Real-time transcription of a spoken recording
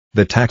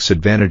The tax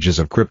advantages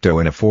of crypto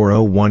in a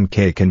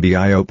 401k can be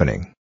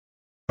eye-opening.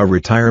 A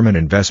retirement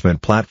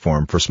investment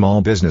platform for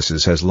small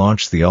businesses has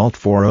launched the Alt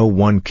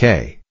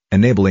 401k,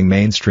 enabling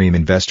mainstream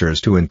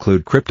investors to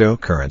include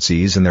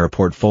cryptocurrencies in their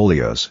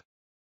portfolios.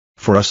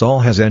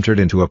 ForUsAll has entered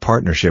into a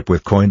partnership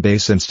with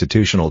Coinbase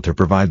Institutional to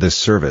provide this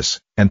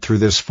service, and through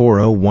this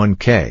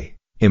 401k,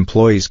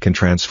 employees can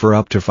transfer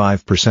up to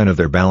 5% of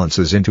their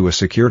balances into a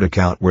secured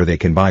account where they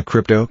can buy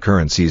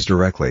cryptocurrencies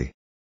directly.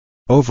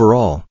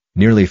 Overall,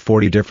 nearly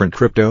 40 different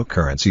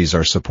cryptocurrencies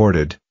are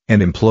supported,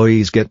 and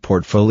employees get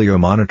portfolio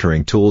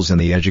monitoring tools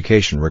and the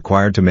education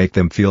required to make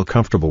them feel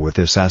comfortable with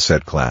this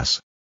asset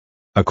class.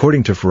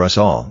 According to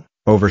ForUsAll,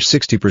 over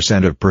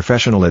 60% of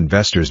professional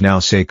investors now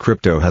say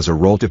crypto has a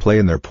role to play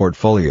in their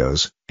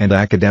portfolios, and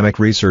academic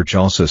research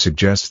also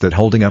suggests that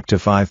holding up to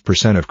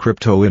 5% of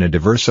crypto in a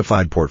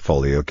diversified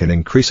portfolio can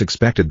increase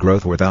expected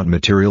growth without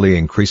materially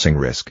increasing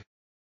risk.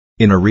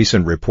 In a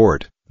recent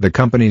report, the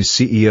company's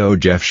CEO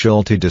Jeff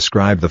Schulte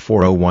described the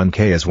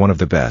 401k as one of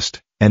the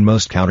best, and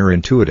most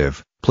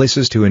counterintuitive,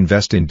 places to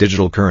invest in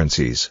digital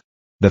currencies.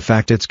 The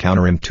fact it's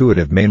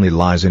counterintuitive mainly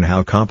lies in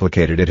how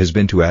complicated it has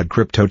been to add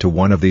crypto to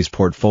one of these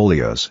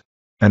portfolios.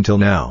 Until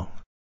now.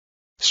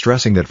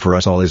 Stressing that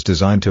ForUsAll is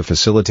designed to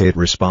facilitate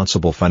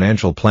responsible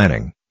financial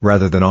planning,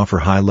 rather than offer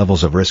high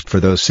levels of risk for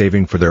those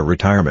saving for their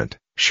retirement,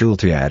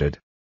 Schulte added.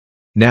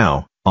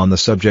 Now, on the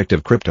subject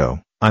of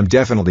crypto, I'm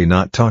definitely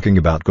not talking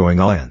about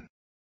going all in.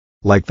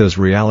 Like those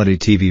reality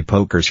TV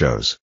poker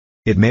shows.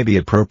 It may be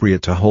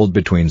appropriate to hold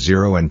between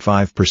 0 and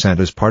 5%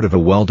 as part of a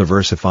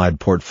well-diversified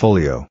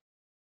portfolio.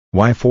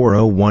 Why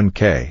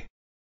 401k?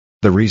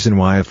 The reason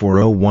why a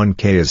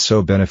 401k is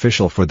so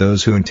beneficial for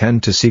those who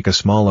intend to seek a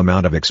small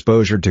amount of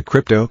exposure to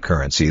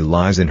cryptocurrency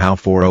lies in how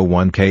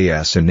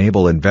 401ks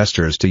enable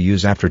investors to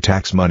use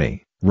after-tax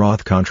money,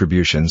 Roth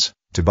contributions,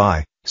 to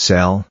buy,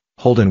 sell,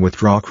 hold and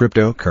withdraw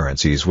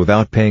cryptocurrencies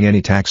without paying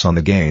any tax on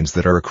the gains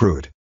that are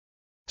accrued.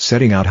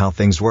 Setting out how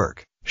things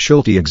work,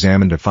 Schulte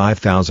examined a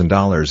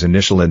 $5,000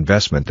 initial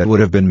investment that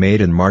would have been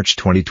made in March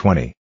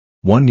 2020.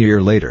 1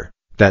 year later,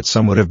 that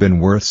sum would have been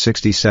worth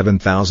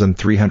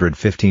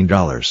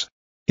 $67,315.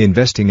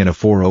 Investing in a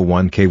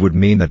 401k would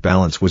mean that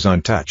balance was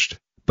untouched,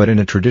 but in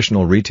a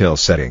traditional retail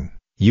setting,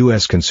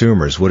 U.S.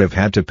 consumers would have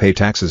had to pay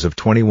taxes of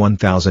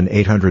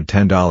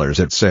 $21,810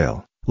 at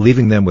sale,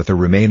 leaving them with a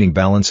remaining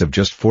balance of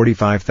just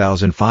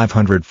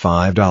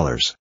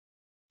 $45,505.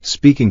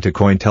 Speaking to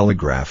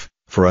Cointelegraph,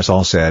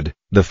 ForUsAll said,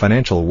 "The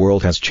financial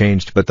world has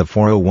changed but the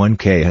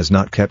 401k has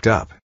not kept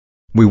up.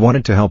 We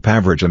wanted to help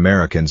average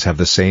Americans have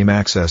the same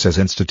access as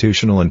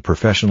institutional and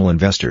professional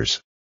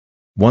investors.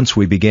 Once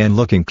we began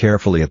looking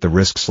carefully at the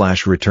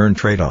risk/return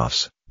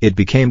trade-offs, it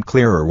became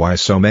clearer why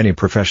so many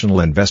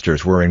professional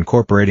investors were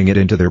incorporating it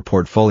into their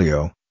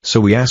portfolio, so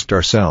we asked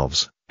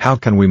ourselves, how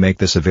can we make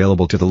this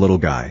available to the little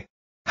guy?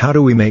 How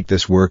do we make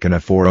this work in a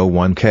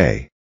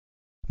 401k?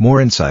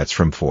 More insights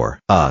from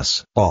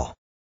ForUsAll.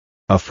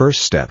 A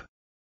first step.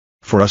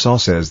 ForUsAll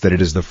says that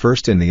it is the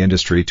first in the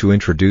industry to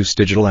introduce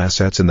digital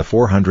assets in the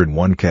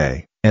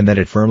 401k, and that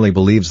it firmly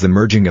believes the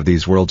merging of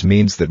these worlds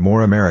means that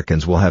more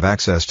Americans will have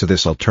access to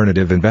this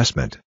alternative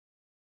investment.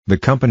 The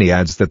company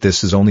adds that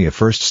this is only a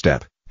first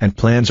step, and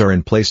plans are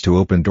in place to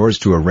open doors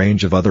to a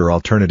range of other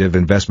alternative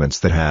investments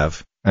that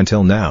have,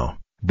 until now,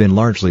 been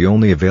largely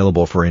only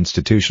available for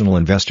institutional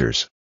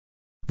investors.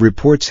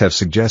 Reports have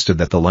suggested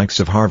that the likes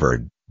of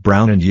Harvard,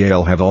 Brown and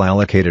Yale have all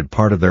allocated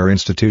part of their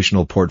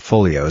institutional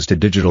portfolios to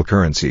digital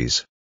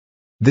currencies.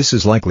 This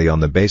is likely on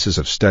the basis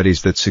of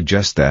studies that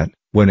suggest that,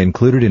 when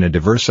included in a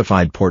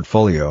diversified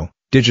portfolio,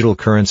 digital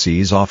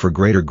currencies offer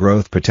greater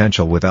growth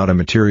potential without a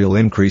material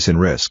increase in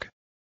risk.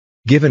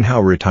 Given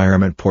how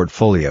retirement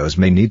portfolios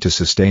may need to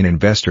sustain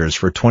investors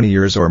for 20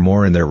 years or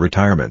more in their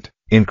retirement,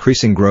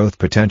 increasing growth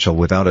potential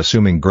without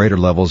assuming greater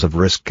levels of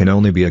risk can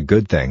only be a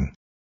good thing.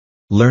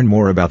 Learn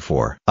more about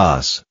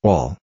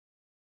ForUsAll.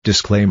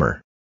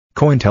 Disclaimer.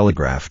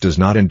 Cointelegraph does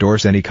not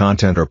endorse any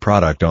content or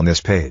product on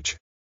this page.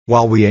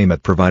 While we aim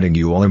at providing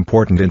you all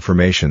important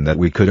information that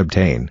we could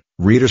obtain,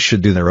 readers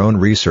should do their own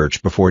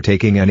research before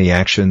taking any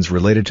actions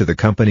related to the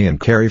company and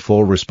carry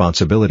full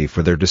responsibility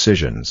for their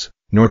decisions,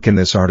 nor can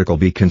this article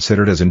be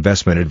considered as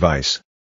investment advice.